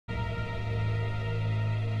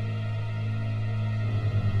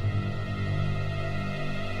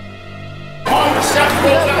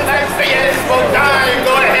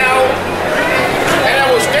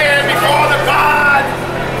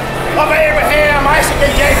Isaac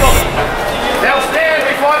and Jacob. They'll stand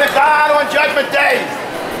before the God on Judgment Day.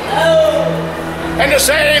 And the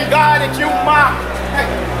same God that you mock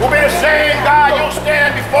will be the same God you'll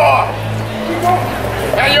stand before.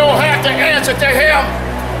 And you'll have to answer to Him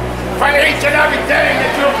for each and everything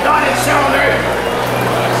that you've done and shown earth.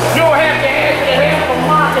 You'll have to answer to Him for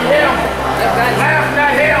mocking Him, laughing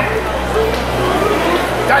at Him,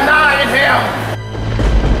 denying Him.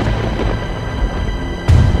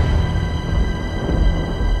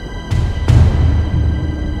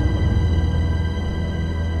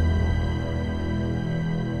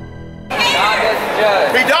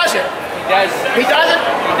 He doesn't. He does. He doesn't?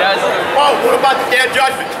 He doesn't. Oh, what about the day of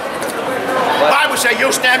judgment? The Bible says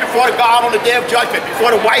you'll stand before God on the day of judgment,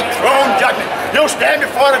 before the white throne judgment. You'll stand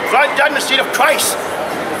before the judgment seat of Christ.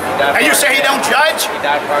 And you say He don't judge? He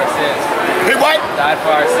died for our sins. He what? He died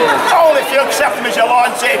for our sins. Oh, if you accept Him as your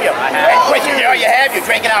Lord and Savior. I have. And quit you have. You're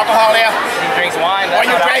drinking alcohol there? He drinks wine. Are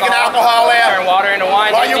you drinking alcohol there? Turn water into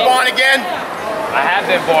wine. Are you born again? I have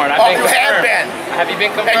been born. Oh, you have been. Have you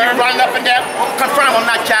been confirmed? And you running up and down? Confirm, I'm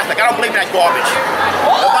not Catholic. I don't believe in that garbage.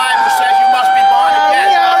 The Bible says you must be born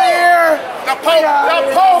again. Get out of here! The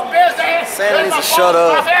Pope is a... Santa needs to shut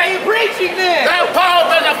up. Prophet. You preaching this? The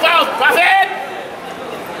Pope is a false prophet.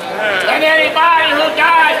 And anybody who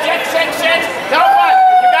dies 666, know what?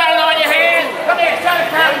 You got it on your hand? Come here, tell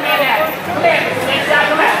the crowd me that. Come here.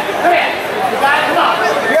 Come here. Come here. You got it? Come on.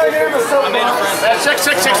 You gotta give him a soap. That's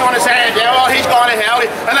 666 on his hand. Yeah, well, he's going to hell.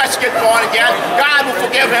 Unless he gets born again. God will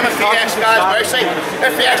forgive him if he asks God's mercy.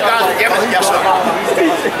 If he asks God's forgiveness, yes, sir.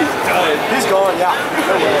 He's gone, yeah.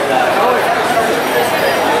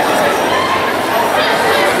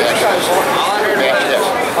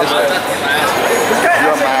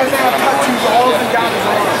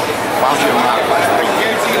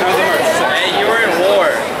 Hey, you were in war.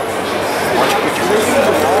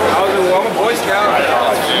 I'm a Boy Scout. Is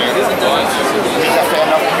that fair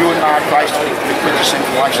enough? You and I, Christ, to quit the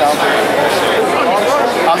sinful lifestyle?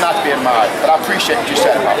 I'm not to be admired, but I appreciate what you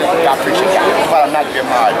said about me. I appreciate that, but I'm not to be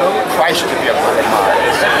admired. Christ is to be admired.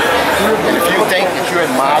 And if you think that you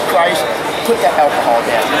admire Christ, put that alcohol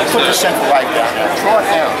down. Put the sinful life down there. Throw it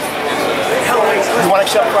down. You want to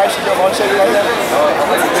accept Christ as your Lord and Savior right now?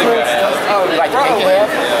 You like to take your hand?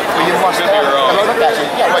 Well, you must have. I mean, look at you.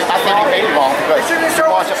 Yeah, well, I think you made it wrong because you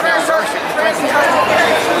march up and down Bourbon Street and drinking.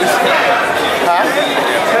 Huh?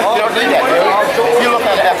 You don't need that, dude. You look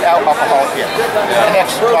at the alcohol here. The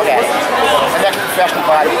next drug addict. The next professional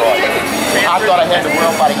bodyguard. I thought I had the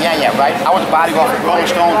world by the yan-yan, right? I was a bodyguard for Rolling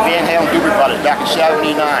Stone, Van Halen, Doobie Brothers back in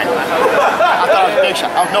 '79. I thought I was big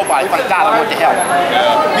shot. I was nobody. If I died, I went to hell.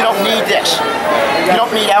 You don't need this. You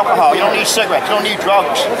don't need alcohol. You don't need cigarettes. You don't need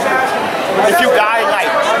drugs. If you die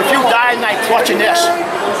at night clutching this, there's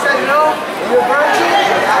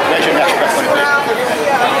your next breath.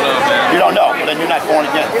 You don't know, then you're not born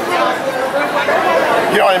again.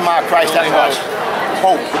 You don't admire Christ that much.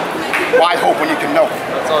 Hope. Why hope when you can know?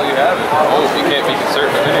 That's all you have is hope. You can't be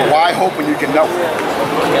certain of anything. Why hope when you can know?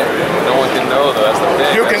 No one can know, though. That's the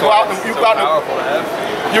thing. You can go out and you can go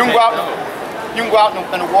out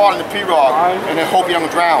in the water in the pirogue and then hope you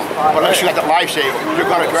don't drown. But unless you got the lifesaver,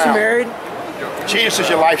 you're going to drown. Is he married? Jesus is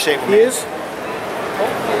your lifesaver. He is?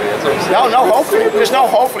 No, hopefully. There's no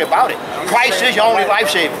hopefully about it. Christ is your only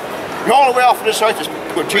lifesaver. Your only way off of this earth is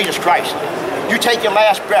with Jesus Christ. You take your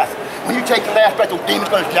last breath. When you take your last breath, the demon's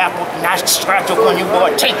going to jab nice scratch up on you,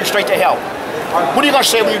 boy, take you straight to hell. What are you going to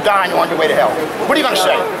say when you die and you're on your way to hell? What are you going to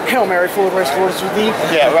say? Hail Mary, full of grace, the Lord is with thee.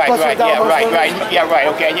 Yeah, right, okay.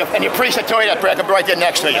 And your priest will tell you that prayer. I'll be right there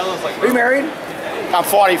next to you. Are you married? I'm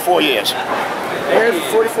 44 years. Married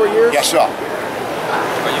for 44 years? Yes, sir.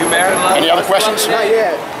 Are you married? Any other questions? Not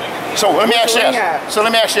yet. So let me ask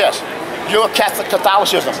this. You're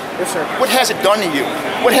Catholicism. Yes, sir. What has it done to you?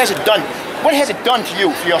 What has it done? What has it done to you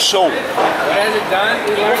for your soul? What has it done?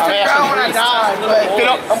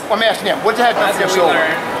 I'm asking him. What has it done for your soul?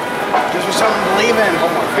 This was something to believe in.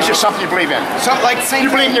 It's just something you believe in. Something like the same. You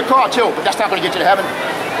believe in your car too, but that's not going to get you to heaven.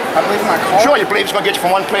 I believe in my car. Sure, you believe it's going to get you from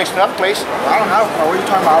one place to another place. I don't have a car. What are you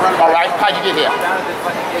talking about? All right. How'd you get here?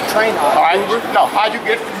 Train. All right. No. How'd you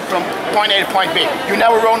get from point A to point B? You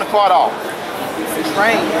never rode in the car at all.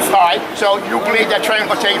 Train. All right. So you believe that train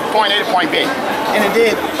was going to take you from point A to point B. And it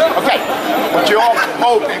did. Okay. But your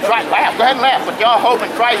hope in Christ, laugh, go ahead and laugh, but your hope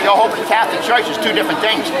in Christ, your hope in the Catholic Church is two different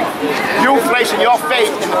things. You placing your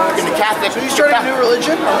faith in the Catholic. So you started a new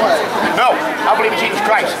religion or what? No, I believe in Jesus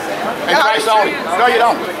Christ. And Christ only. No, you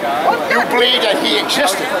don't. You believe that he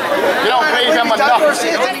existed. You don't believe him enough.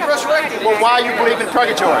 Well, why you believe in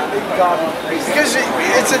purgatory? Because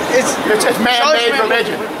it's man-made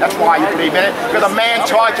religion. That's why you believe in it. Because a man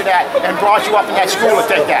taught you that and brought you up in that school to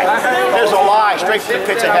take that. There's a lie straight to the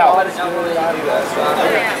pits of hell.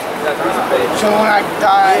 So when I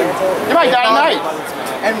die, you might die tonight.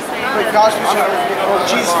 And God's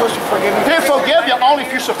Jesus is supposed to forgive me. He'll forgive you only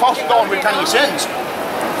if you're supposed to go and repent of your sins.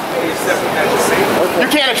 You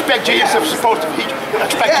can't expect Jesus to forgive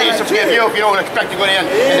you if you don't expect to go in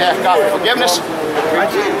and ask God for forgiveness.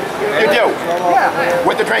 You do. Yeah.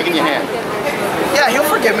 With the drink in your hand. Yeah, he'll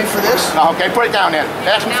forgive me for this. Okay, put it down then.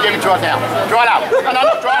 Ask him to forgive me, draw it down. Draw it out. No,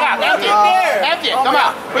 draw it out. Empty it. Empty it. Come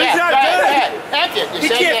out. Empty it.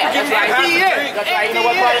 You say that. That's right. That's right. You know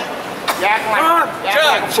what, buddy? You act like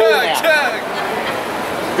a fool now.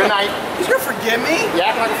 Good night. He's gonna forgive me? You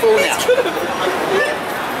act like a fool now.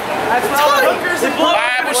 The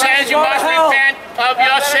Bible says you must repent of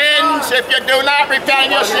your sins. If you do not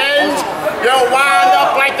repent of your sins, you'll wind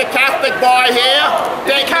up like the Catholic boy here,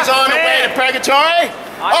 thinking he's on the way to purgatory,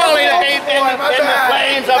 only to be in the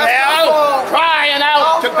flames of hell, crying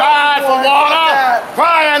out to God for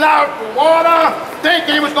water,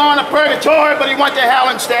 thinking he was going to purgatory, but he went to hell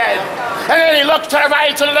instead. And then he looks to the right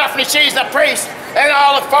and to the left and he sees the priest and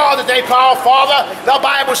all the fathers they call Father. The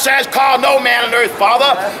Bible says, call no man on earth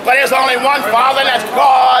Father, but there's only one Father, and that's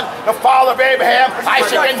God, the Father of Abraham,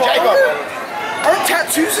 Isaac, and Jacob. Aren't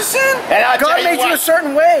tattoos a sin? And God made you a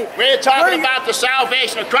certain way. We're talking about the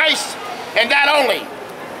salvation of Christ, and that only.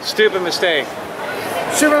 Stupid mistake.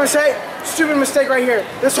 Stupid mistake right here.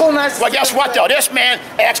 This whole night. Well, guess what though? This man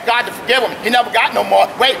asked God to forgive him. He never got no more.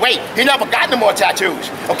 Wait. He never got no more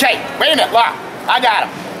tattoos. Okay, wait a minute, look. I got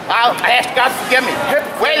him. I asked God to forgive me.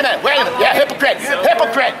 Wait a minute. Yeah, hypocrite.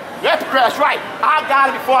 That's right. I got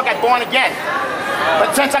it before I got born again.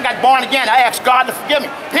 But since I got born again, I asked God to forgive me.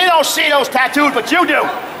 He don't see those tattoos, but you do.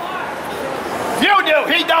 You do.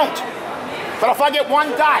 He don't. But if I get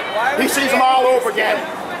one dot, he sees them all over again.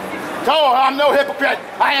 So I'm no hypocrite.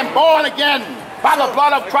 I am born again by the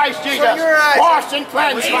blood of Christ Jesus. Washed and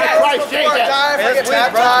cleansed by Christ Jesus. If I get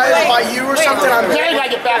baptized by you or something, I'm dead. I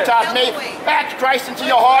get baptized me. Ask Christ into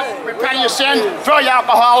your heart. Repent of your sin. Throw your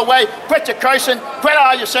alcohol away. Quit your cursing. Quit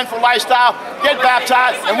all your sinful lifestyle. Get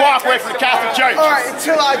baptized and walk away from the Catholic Church. All right,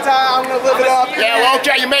 until I die, I'm going to live it up. Yeah, well,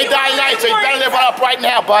 okay. You may die tonight, so you better live it up right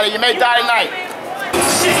now, buddy. You may die tonight.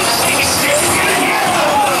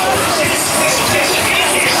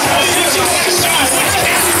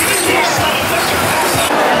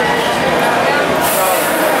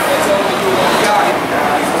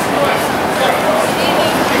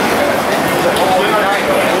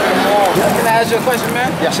 Can I ask you a question, man?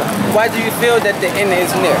 Yes, sir. Why do you feel that the end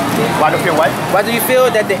is near? Why do you feel what? Why do you feel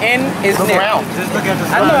that the end is Look near? around.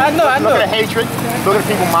 I know. Look at the hatred. Look at the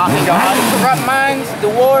people mocking God. Corrupt minds, the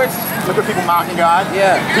wars. Look at people mocking God.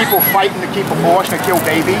 Yeah. People fighting to keep abortion and kill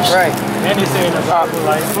babies. Right. And you're saying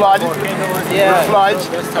flood. Yeah. Floods.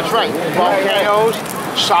 That's right. Volcanoes.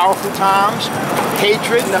 Sorrowful times.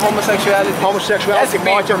 Hatred. And the homosexuality. Homosexuality. That's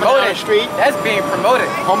being Marching down promoted. the street. That's being promoted.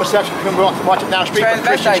 Homosexuals can march down the street, but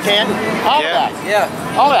Christians can't. All of that.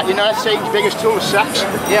 Yeah. All that. You know, that's Satan's biggest tool is sex.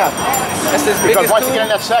 Yeah. That's his Because biggest once tool. you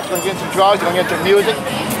get into sex, you're going to get into drugs, you're going to get into music,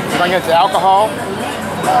 you're going to get into alcohol.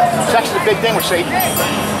 Sex is a big thing with Satan.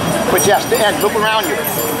 But yes, the end. Look around you.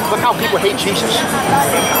 Look how people hate Jesus.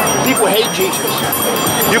 People hate Jesus.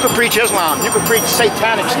 You can preach Islam. You can preach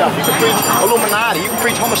satanic stuff. You can preach Illuminati. You can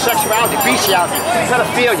preach homosexuality, bestiality,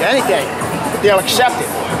 pedophilia, anything. They'll accept it.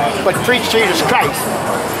 But preach Jesus Christ,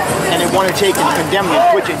 and they want to take and condemn you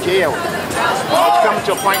and put you in jail. It's coming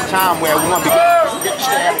to a point in time where we want to be getting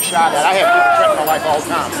stabbed and shot at. I have people threaten my life all the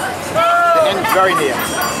time. The end is very near.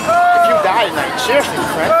 If you die tonight, seriously, my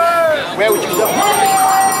friend, where would you go? I'm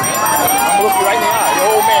going to look you right in the eye. You're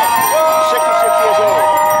an old man, 66 years old.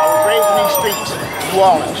 I was raised in these streets, New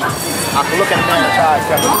Orleans. I can look at a man in his eyes,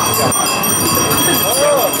 tell him.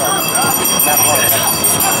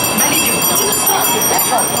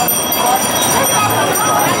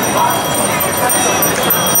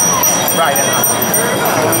 Right,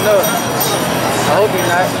 No. I hope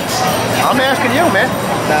you're not. I'm asking you, man.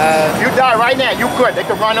 If you die right now, you could. They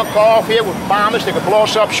could run a car off here with bombers, they could blow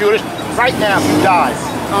us up, shoot us. Right now, if you die.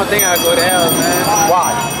 I don't think I'll go to hell, man.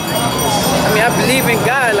 Why? I mean, I believe in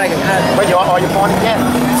God. Like, But are you born again?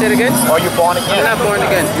 say it again? Are you born again? I'm not born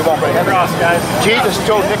again. You won't go to heaven. Jesus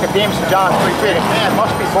told Nicodemus in John 3:3, this man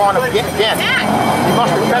must be born again. He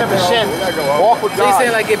must repent of his sin, walk with So you God.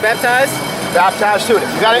 saying like get baptized? Baptized to it.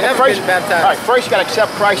 You got to Never first. been baptized. All right, first you got to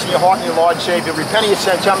accept Christ in your heart and your Lord and Savior. Repent of your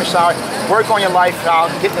sin. Tell me sorry. work on your lifestyle,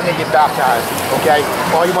 get in and get baptized, okay?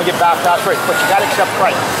 Or you want to get baptized first, but you got to accept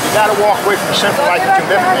Christ. You got to walk away from the sinful life that you're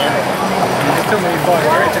living, man. There's too many false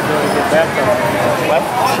churches to get baptized. What?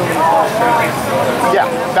 Too many false churches. Yeah,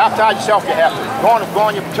 baptize yourself, you have to. Go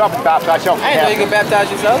on yourself and baptize yourself. I didn't know you could baptize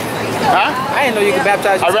yourself. Huh? I didn't know you could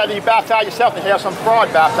baptize yourself. I'd rather you baptize yourself than have some fraud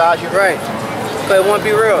baptize you. Right. But it won't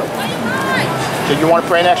be real. So you want to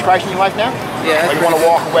pray and ask Christ in your life now? Yeah. Or you want to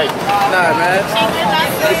walk away? Nah, man.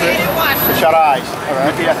 Shut eyes. All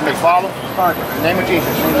right. Repeat after me. Father, in the name of Jesus,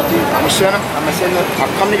 I'm a sinner. I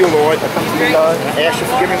come to you, Lord. I ask you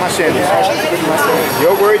to forgive me my sins.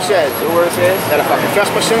 Your word says that if I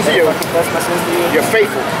confess my sins to you, you're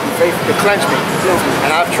faithful to cleanse me.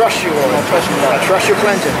 And I trust you, Lord. I trust your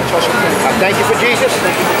cleansing. I thank you for Jesus.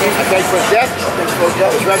 I thank you for his death,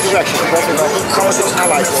 his resurrection. Come into my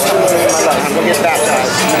life, Lord. I'm going to get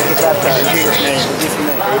baptized. In Jesus' name.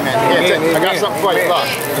 Amen. Here, I got something for you. Look,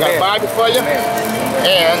 I got a Bible for you.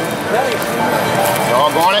 And you all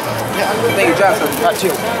on it? Yeah, I think you dropped something. Got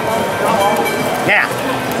two. Now,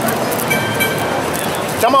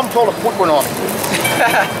 some of them pulled a quick one on me.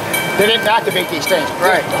 They didn't activate these things.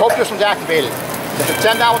 Right. Hope this one's activated. It's a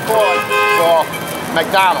 $10 card for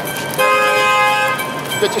McDonald's.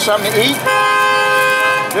 Get you something to eat.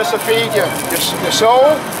 This will feed your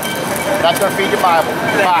soul. That's going to feed your Bible.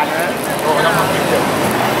 Your body.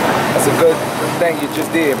 That's a good thing you just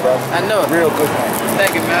did, bro. I know. Real good thing.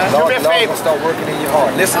 Thank you, man. Do me a favor. Start working in your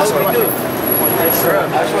heart. Listen to What do it. we do? Yes, sir.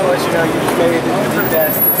 I just want to let you know you made the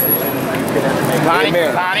best decision you could ever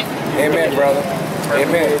make. Lonnie. Amen, brother.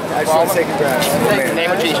 Amen. I just want to say congrats. In the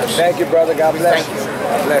name of Jesus. Thank you, brother. God bless you.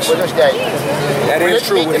 God bless you. For this day. That is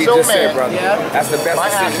true what he just said, brother. Yeah. That's the best My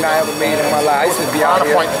decision hand. I ever made in my life. I used to be out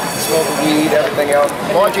here smoking weed, everything else.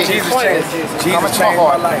 Lord Jesus. Jesus changed. Come Jesus into changed my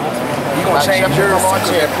my heart. life. He gonna change yours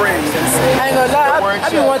because that praise. I ain't gonna lie,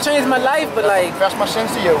 I been wanting to change my life, but like, Confess my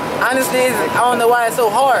sins to you. honestly, I don't know why it's so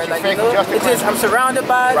hard. Like, you know, it's just, I'm surrounded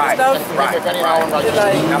by it and stuff. Right. It's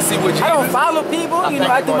like, Now see what I don't follow people, you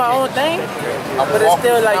know, I do my own thing, but it's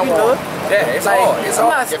still like, you know, Yeah, it's like, hard. It's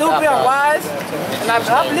I'm hard. not stupid, I'm wise, and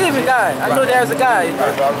I believe in God. I know there's a God, you know.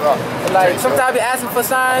 But like, sometimes I be asking for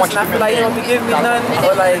signs, and I feel like he don't be giving me none,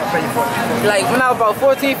 or like when I was about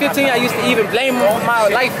 14, 15, I used to even blame my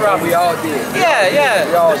life for We all did. Yeah,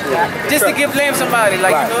 We all did. just to give blame somebody,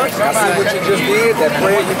 like, you know. Now see what you just did, that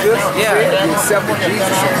prayer you just said, you accepted Jesus.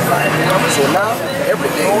 So now, every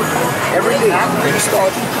day, you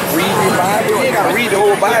start reading your Bible. You ain't got to read the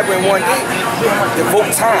whole Bible in one day.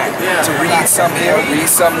 Devote time to read something here, read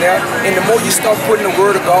something there. And the more you start putting the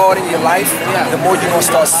word of God in your life, the more you're going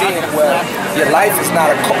to start seeing, well, your life is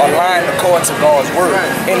not aligned according to God's word.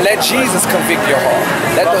 And let Jesus convict your heart.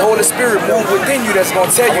 Let the Holy Spirit move within you that's going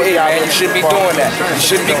to tell you, hey man, you shouldn't be doing that. You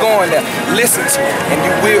shouldn't be going there. Listen to it, and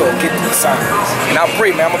you will get the signs. And I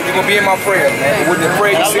pray, man, you're going to be in my prayers, man. With the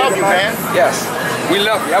prayer you I love you, man. Yes. We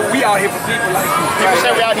love you. We out here for people like you. People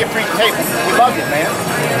say we out here preaching hate. We love you, man.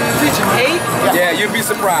 Preaching hate? Yeah, you'll be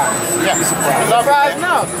surprised. Yeah. You'll be surprised. We love you, Surprised man.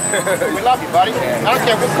 now. We love you, buddy. I don't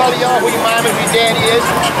care what color you are, who your mom is, who your daddy is.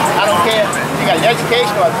 I don't care if you got an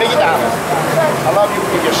education or $1 million. I love you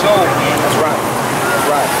with your soul. That's right. That's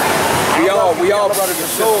right. We all brother your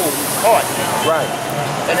soul. Heart. Right.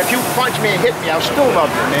 And if you punch me and hit me, I'll still love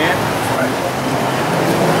you, man. Right.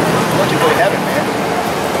 I want you to go to heaven, man.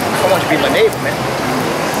 I want you to be my neighbor, man.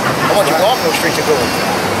 I want you to walk those streets of gold.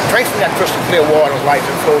 Drink from that crystal clear water of life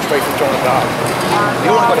that flows straight from the throne of God.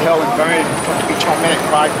 You want to go to hell and burn, to be tormented and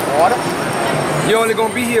cry for water? You're only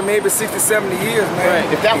going to be here maybe 60, 70 years, man.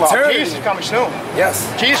 If that were Eternity. Jesus is coming soon. Yes.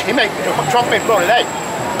 Jesus, Trump may blow today.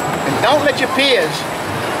 And don't let your peers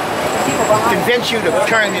convince you to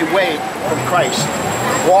turn away from Christ.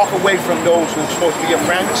 Walk away from those who are supposed to be your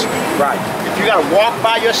friends. Right. If you gotta walk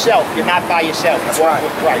by yourself, you're not by yourself. That's walk right.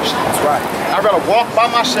 with Christ. That's right. I'd rather walk by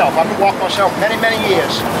myself. I've been walking myself many, many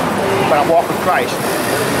years, but I walk with Christ.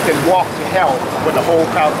 You can walk to hell with the whole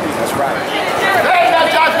crowd of people. That's right. Hey, no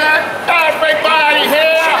judgment! Everybody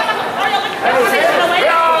here! We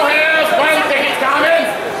all here. One thing is coming.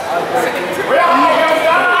 We all will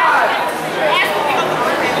die.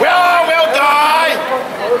 We all will die.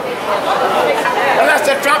 Unless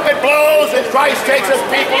the trumpet blows and Christ takes his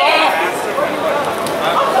people off,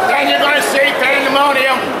 then you're going to see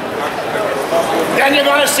pandemonium. Then you're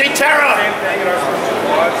going to see terror.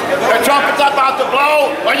 The trumpet's about to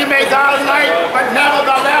blow, or you may die tonight, but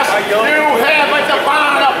nevertheless, you have a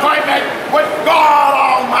divine appointment with God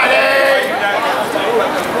Almighty.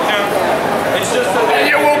 And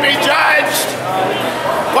you will be judged.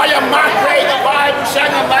 For your mockery, the Bible said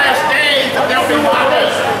in the last days that there'll be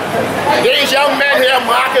mockers. These young men here,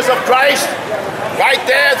 mockers of Christ, Right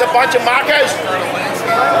there's a bunch of mockers.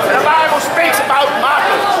 And the Bible speaks about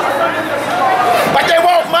mockers. But they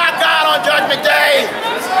won't mock God on Judgment Day.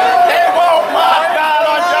 They won't mock God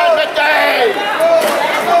on Judgment Day.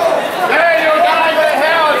 Hey, you're dying to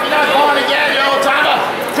hell if you're not born again, you old timer.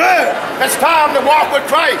 Good. It's time to walk with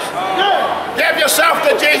Christ. Give yourself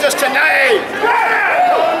to Jesus tonight.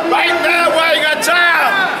 Right now while you got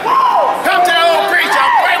time. Come to the old preacher.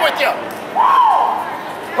 I'll pray with you.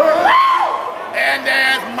 And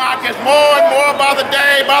there's mockers more and more by the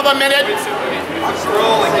day, by the minute.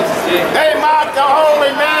 They mock the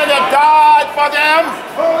holy man that died for them.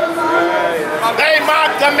 They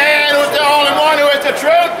mock the man who's the only one who is the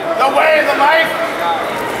truth, the way, the life.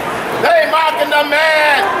 They mocking the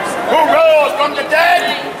man who rose from the dead.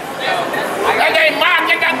 And they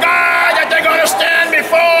mocking the God that they're going to stand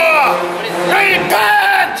before.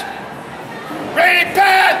 Repent!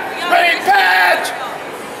 Repent! Repent!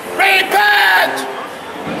 Repent!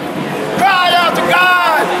 Cry out to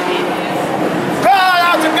God! Cry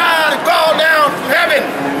out to God and call down from heaven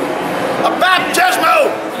a baptismal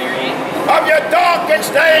of your dark and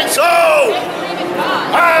stained soul.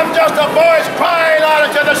 I'm just a voice crying out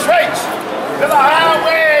into the streets, to the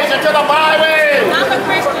highways and to the byways.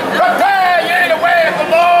 Prepare ye the way of the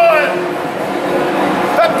Lord.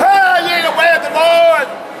 Prepare ye the way of the Lord.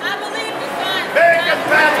 Make his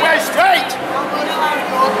pathway straight.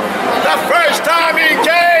 The first time he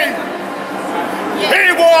came, he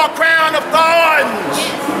wore a crown of thorns.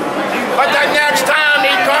 But the next time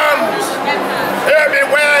he comes, he'll be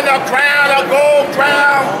wearing a crown, a gold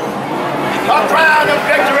crown, a crown of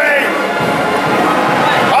victory,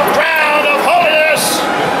 a crown of holiness,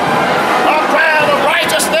 a crown of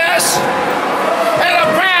righteousness, and a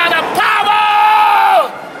crown of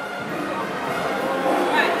power.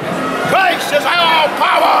 Christ is our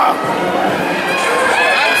power.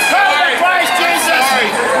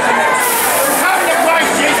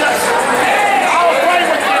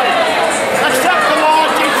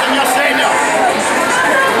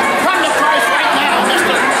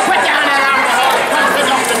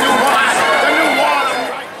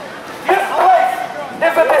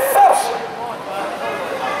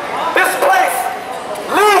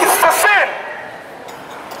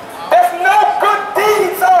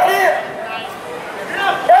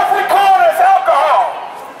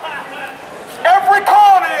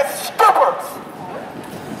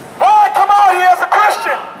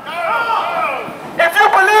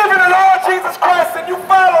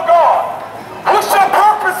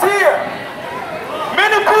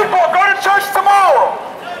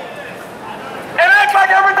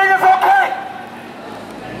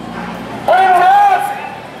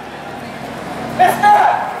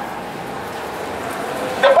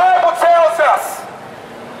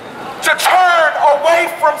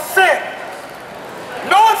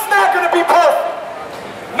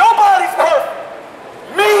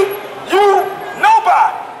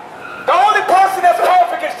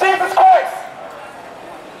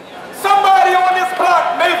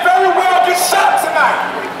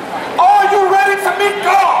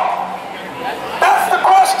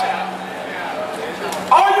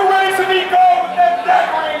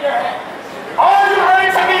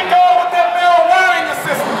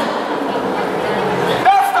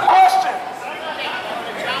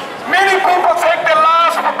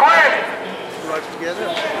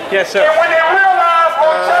 Yes, sir. And when they realize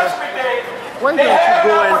on Judgment Day, why don't you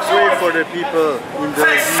go and pray for the people in the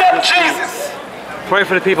accept Jesus. Pray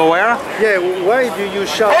for the people where? Yeah, why do you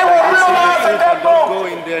shout They will like this realize in at the that street and don't moment go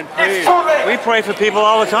in there and pray? it's too late. We pray for people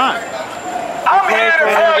all the time. I'm here to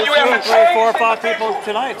tell you We as a pray 4 or 5 changed people individual.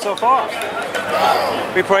 tonight so far.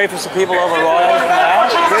 We pray for some people over Royal now.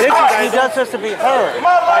 He does this to be heard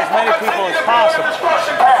by as many people as possible.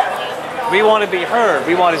 We want to be heard.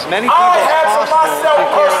 We want as many people as possible to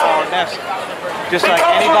hear our message. Just like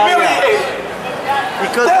anybody else.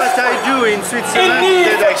 Because what I do in Switzerland It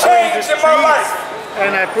is that I needs go in a the change in my life. streets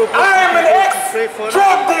and I propose I am an people to pray for them.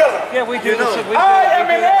 ex-drug dealer. Yeah, we do this. We do I am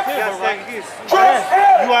an it too. Just but like this. drug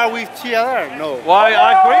dealer. You are with TLR? No. Why, I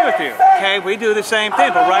agree with you. Okay, we do the same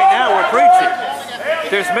thing, but right now we're preaching.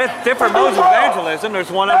 There's different modes of evangelism.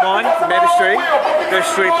 There's one-on-one ministry. There's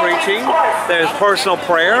street preaching. There's personal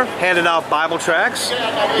prayer, handing out Bible tracts.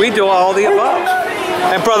 We do all the above.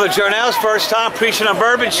 And Brother Jarnell's first time preaching on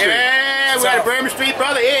Bourbon Street. Yeah, we're at Bourbon Street,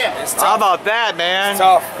 brother. Yeah. How about that, man? It's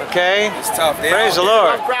tough. Okay. It's tough. They Praise the out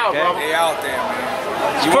Lord. Rough crowd, Okay. brother. They out there,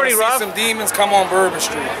 man. It's You pretty wanna rough. see some demons? Come on Bourbon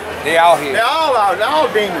Street. They out here. They're all out. They're all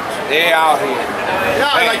demons. They out here.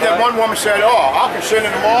 Yeah, like that one woman said, oh, I can sin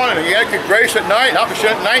in the morning and get grace at night, and I can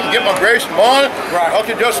sin at night and get my grace in the morning. Right.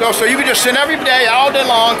 Okay, so you can just sin every day, all day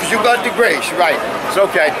long, because you got the grace. Right. It's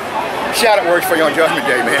okay. See how it works for you on Judgment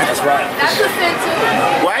Day, man. That's right. That's a sin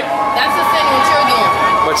too. What? That's a sin what you're doing.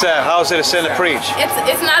 What's that? How is it a sin to preach?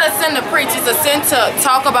 It's not a sin to preach. It's a sin to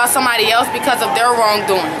talk about somebody else because of their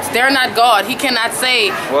wrongdoings. They're not God. He cannot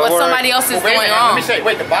say what somebody else is wait doing a minute, wrong. Let me say,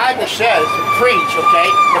 wait, the Bible says to preach, okay?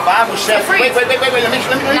 The Bible says, preach. wait, let me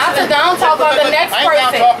Not to down talk on the next I ain't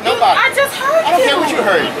down person. talking nobody. I just heard I don't care what you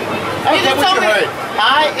heard. I don't care what you heard.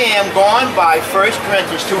 I am going by 1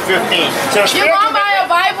 Corinthians 2:15. So you're going by a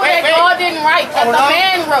Bible that God didn't write, that the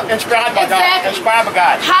man wrote. Inspired by God. Exactly. Inspired by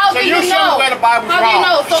God. How so do you know? Show me where the Bible's How do you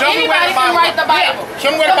know? So show anybody can write the Bible. Yeah. Show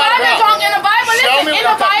me where the Bible's Bible's wrong. In the Bible, listen, in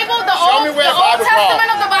the Bible, the Old Testament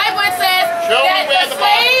of the Bible, it says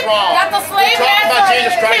that the slave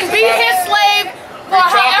master can be his slave for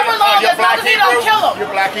however long as long as he don't kill him. You're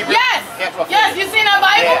black Hebrew? Yes. Okay. Yes, you seen that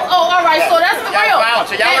Bible? Yeah. Oh, all right. So that's the real.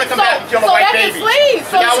 So y'all want to come back and kill the white baby.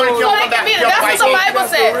 So that can be. That's what the Bible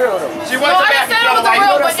says. No, I didn't say it was the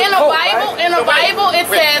real, but in the Bible, it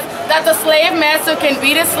says that the slave master can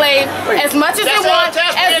beat his slave as much as he wants,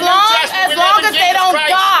 as long as they don't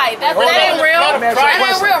die. That ain't real. That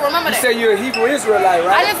ain't real. Remember that. You say you're a Hebrew Israelite,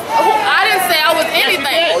 right? I didn't say I was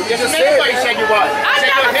anything. You just said you said you was. I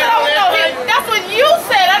never said I was no Hebrew. That's what you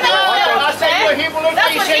said. I never said I was said you were Hebrew.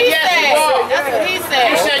 That's what he said. That's what he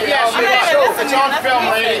said. You said yes. It's on film,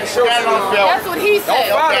 lady. It's on film. That's what he said.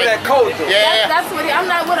 Don't follow that code, though. Yeah. That's what I'm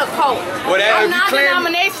not with a cult. I'm not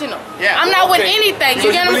denominational. I'm not with anything.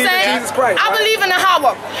 You get what I'm saying? I believe in the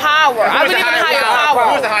higher power. I believe in the higher power.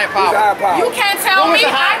 Who's the higher power? You can't tell me.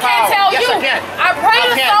 I can't tell you. I pray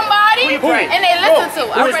to somebody and they listen to.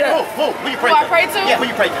 Who you pray to? Who I pray to? Yeah, who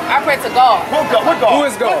you pray to? I pray to God. Who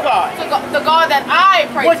is God? The God that I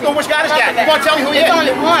pray to. Which God is that? You want to tell me who he is? There's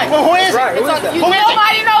only one. Well, who is it?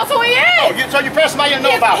 Nobody knows who he is. So you pray somebody you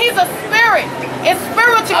know about. He's a spirit. It's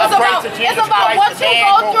spiritual. It's about what you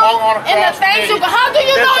go through and the things you go. How do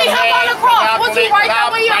you know he hung on the cross? Was you right there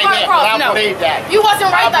when you hung on the cross? No. You wasn't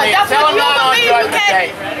right there. That's what you believe. You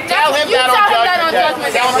can't. Tell him that on Judgment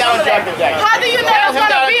Day. Tell him that on Judgment Day. How do you know there's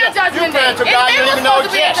going to be a Judgment Day? It's never supposed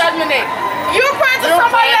to be a Judgment Day. You're praying to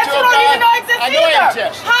somebody that you don't even know exists either. I know he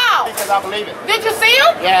exists. How? Because I believe it. Did you see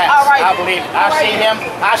him? Yes, all right. I believe it.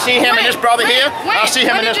 I see him and this brother here. I see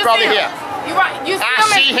him and this brother here. You're right. You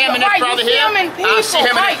see him and this brother here. I see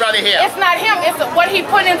him and this brother here. It's not him. It's what he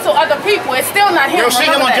put into other people. It's still not him. You'll see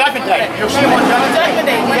him on Judgment Day. You'll see him on Judgment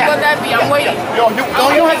Day. When will that be? I'm waiting. You don't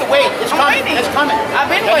have to wait. It's coming. It's coming.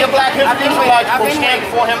 I've been waiting. Your black Israelites will stand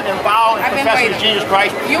before him and bow and confess to Jesus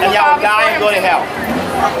Christ, and y'all will die and go to hell.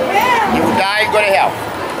 You will die and go to hell.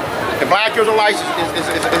 The black Israelites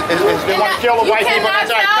they want to kill the white people. That's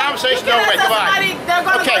our conversation over. Goodbye.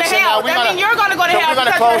 Okay, so now you're going to go to hell. We're going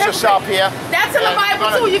to close this up here. That's in the Bible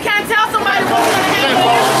too. You can't tell somebody who's going to hell.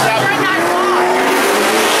 You're not God.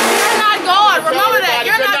 You're not God. Remember that.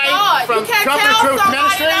 You're not God. You can't tell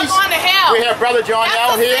somebody that's going to hell. We have Brother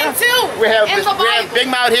Jarnell here. We have Big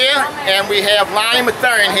Mouth here, and we have Lonnie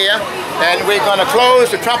Mathurin here. And we're going to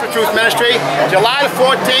close the Trumpet Truth Ministry July the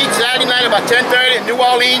 14th, Saturday night, about 10:30 in New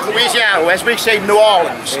Orleans, Louisiana. As we say, New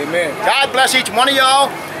Orleans. Amen. God bless each one of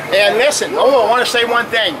y'all. And listen, I want to say one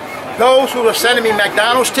thing. Those who are sending me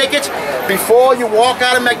McDonald's tickets, before you walk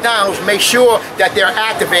out of McDonald's, make sure that they're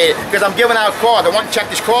activated. Because I'm giving out cards. I want to check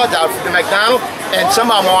these cards out for the McDonald's, and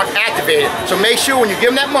some of them aren't activated. So make sure when you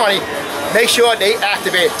give them that money, make sure they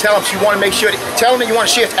activate it. Tell them you want to make sure. Tell them that you want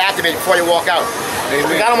to see it's activated before you walk out.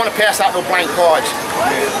 I don't want to pass out no blank cards.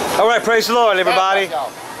 All right, praise the Lord, everybody.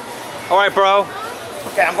 All right, bro.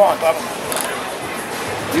 Okay, I'm going, brother.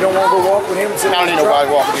 You don't want to go walk with him? I don't need nobody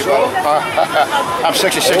walking with me, brother. I'm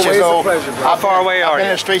 66 years old. How far away are you? I've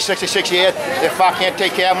been in the street 66 years. If I can't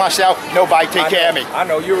take care of myself, nobody take care of me. I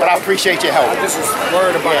know, you're right. But I appreciate your help. I just was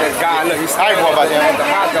worried about that guy. Look, he's I ain't worried about him.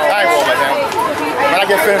 I ain't worried about him. When I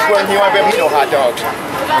get finished with him, he won't be able to eat no hot dogs.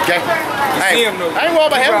 Okay? I ain't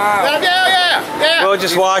worried about him. Yeah. We'll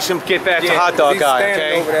just watch him get back to hot dog guy,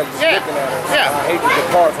 okay? Over there looking at him. Yeah. I hate to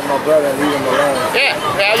depart from my brother and leave him alone. Yeah,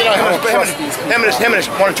 you know, him and his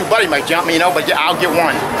one or two buddies might jump me, you know, but I'll get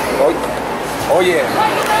one. Oh yeah.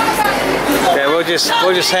 Okay, we'll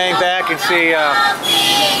just hang back and see. I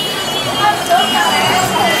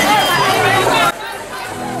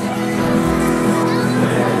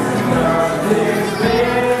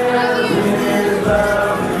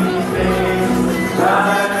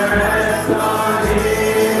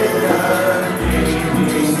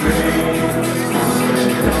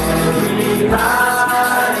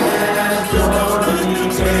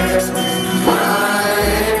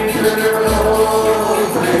am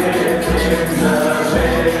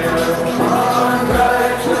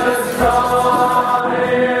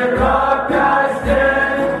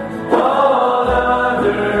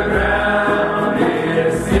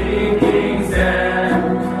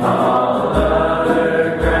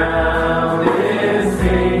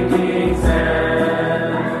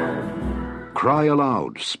Cry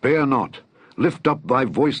aloud, spare not. Lift up thy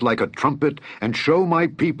voice like a trumpet, and show my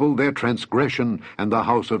people their transgression, and the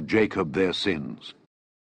house of Jacob their sins.